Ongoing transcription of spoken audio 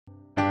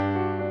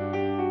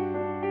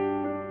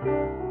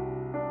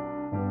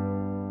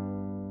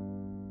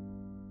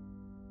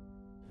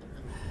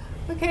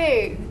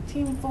Okay,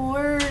 Team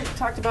 4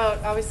 talked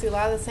about obviously a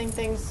lot of the same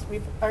things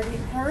we've already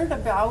heard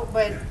about,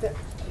 but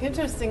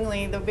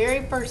interestingly, the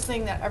very first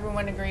thing that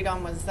everyone agreed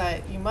on was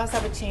that you must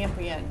have a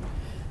champion,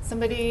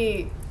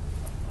 somebody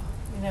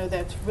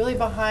that's really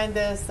behind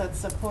this, that's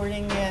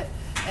supporting it,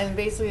 and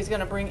basically is going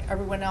to bring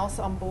everyone else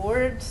on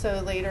board.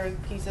 So later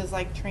pieces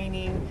like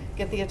training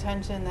get the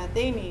attention that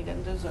they need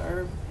and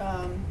deserve.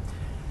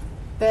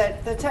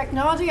 That the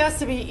technology has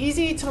to be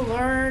easy to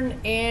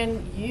learn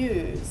and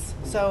use.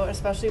 So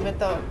especially with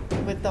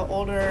the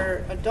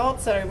older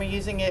adults that are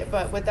using it,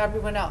 but with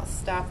everyone else,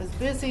 staff is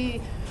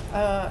busy.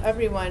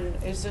 Everyone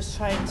is just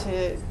trying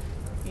to,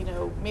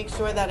 make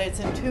sure that it's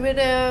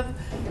intuitive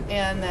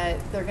and that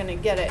they're going to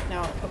get it.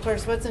 Now, of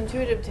course, what's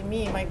intuitive to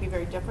me might be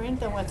very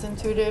different than what's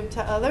intuitive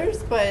to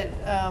others, but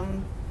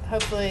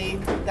hopefully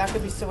that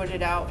could be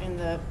sorted out in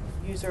the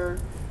user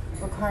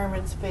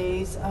requirements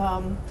phase.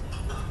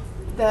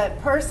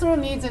 That personal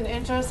needs and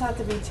interests have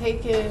to be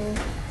taken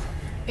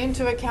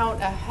into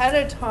account ahead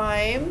of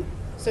time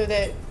so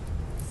that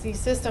these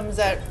systems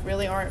that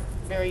really aren't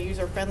very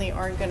user-friendly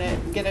aren't going to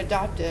get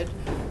adopted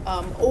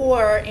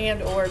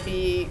or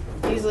be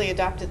easily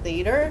adopted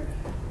later.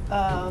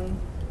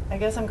 I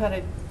guess I'm kind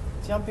of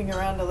jumping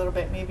around a little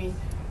bit maybe.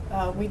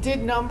 We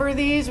did number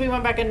these. We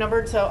went back and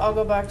numbered, so I'll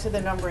go back to the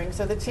numbering.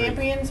 So the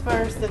champions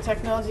first, the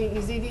technology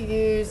easy to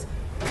use.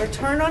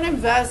 Return on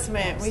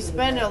investment. We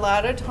spend a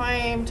lot of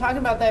time talking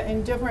about that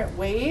in different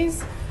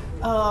ways.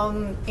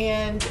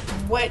 And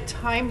what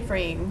time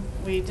frame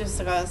we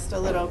discussed a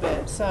little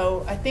bit.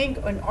 So I think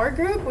in our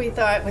group we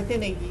thought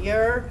within a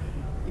year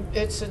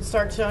it should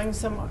start showing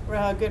some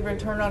good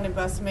return on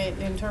investment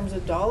in terms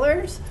of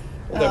dollars.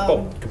 Well,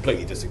 Bob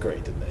completely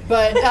disagreed, didn't they?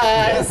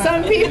 But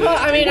some people,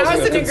 I mean, I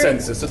was in a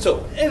consensus at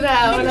all.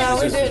 No,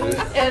 we didn't.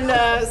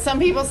 And some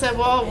people said,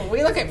 well,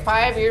 we look at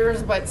 5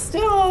 years, but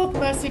still,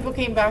 most people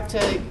came back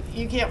to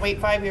you can't wait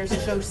 5 years to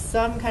show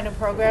some kind of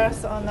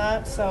progress on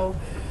that. So,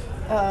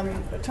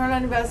 return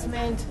on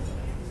investment.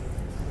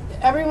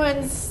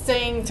 Everyone's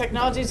saying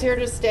technology is here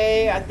to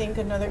stay. I think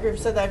another group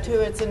said that too.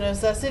 It's a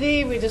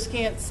necessity. We just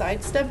can't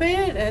sidestep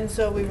it, and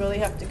so we really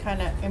have to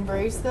kind of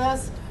embrace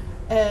this.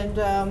 And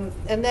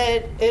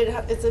that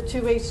it's a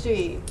two-way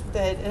street,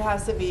 that it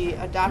has to be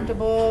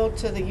adaptable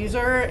to the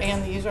user,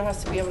 and the user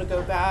has to be able to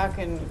go back,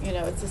 and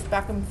it's this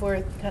back and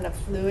forth kind of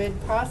fluid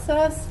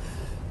process.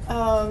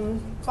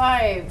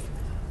 5,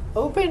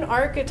 open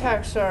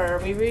architecture.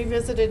 We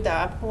revisited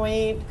that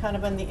point, kind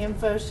of on the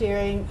info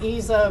sharing,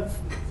 ease of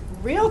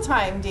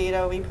real-time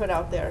data we put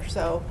out there.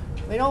 So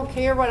we don't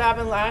care what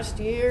happened last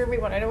year. We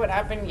want to know what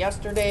happened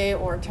yesterday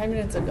or 10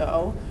 minutes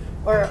ago.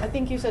 Or I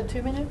think you said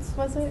 2 minutes,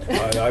 was it?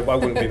 I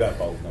wouldn't be that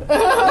bold, no.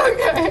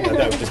 Okay. No,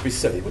 that would just be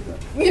silly, wouldn't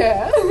it?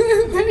 Yeah,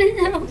 there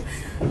you go.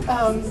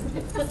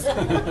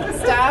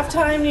 Staff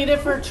time needed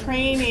for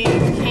training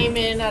came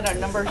in at a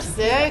number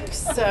 6.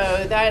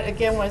 So that,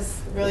 again, was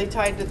really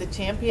tied to the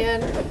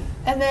champion.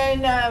 And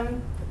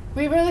then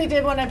we really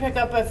did want to pick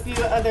up a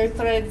few other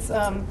threads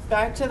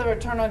back to the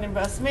return on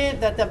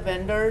investment, that the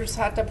vendors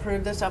had to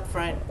prove this up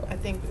front. I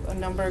think a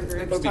number of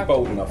groups talked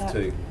about that. They've got to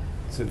be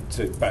bold enough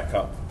to back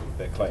up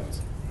their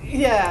claims.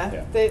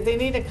 Yeah. They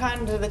need to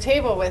come to the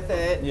table with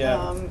it.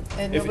 Yeah.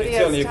 And if nobody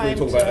has time if we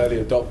talk about early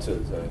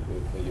adopters,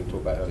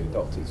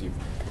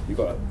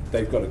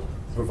 they've got to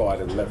provide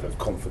a level of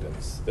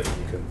confidence that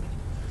you can,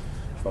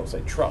 I won't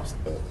say trust,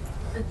 but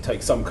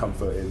take some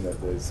comfort in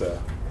that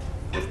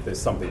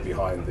there's something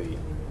behind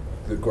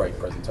the great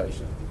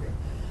presentation.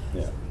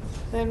 Yeah.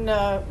 Then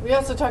we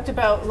also talked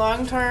about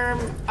long-term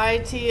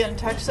IT and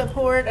tech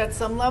support at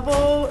some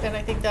level, and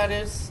I think that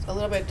is a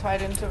little bit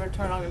tied into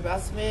return on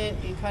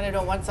investment. You kind of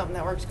don't want something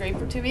that works great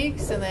for 2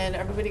 weeks, and then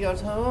everybody goes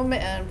home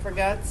and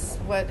forgets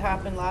what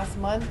happened last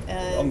month.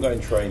 And ongoing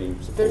training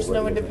support. There's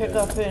no one to pick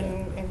up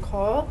and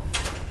call.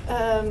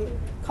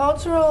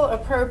 Cultural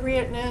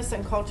appropriateness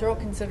and cultural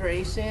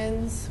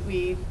considerations.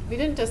 We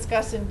didn't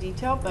discuss in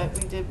detail, but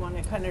we did want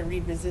to kind of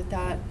revisit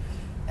that.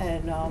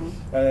 And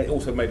it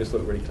also made us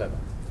look really clever.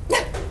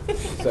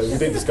 So we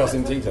didn't discuss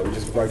in detail, we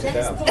just wrote it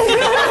down.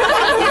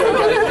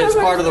 It's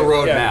part of the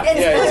roadmap. Yeah,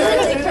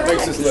 exactly. It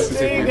makes us look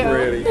as if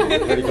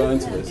we've really gone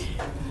into this.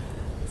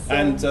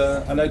 And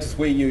I noticed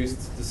we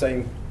used the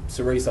same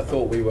cerise. I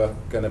thought we were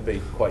going to be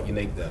quite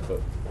unique there,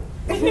 but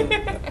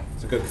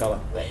it's a good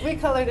colour. We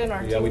coloured in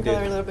our team we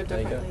colour did. a little bit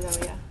differently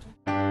though, yeah.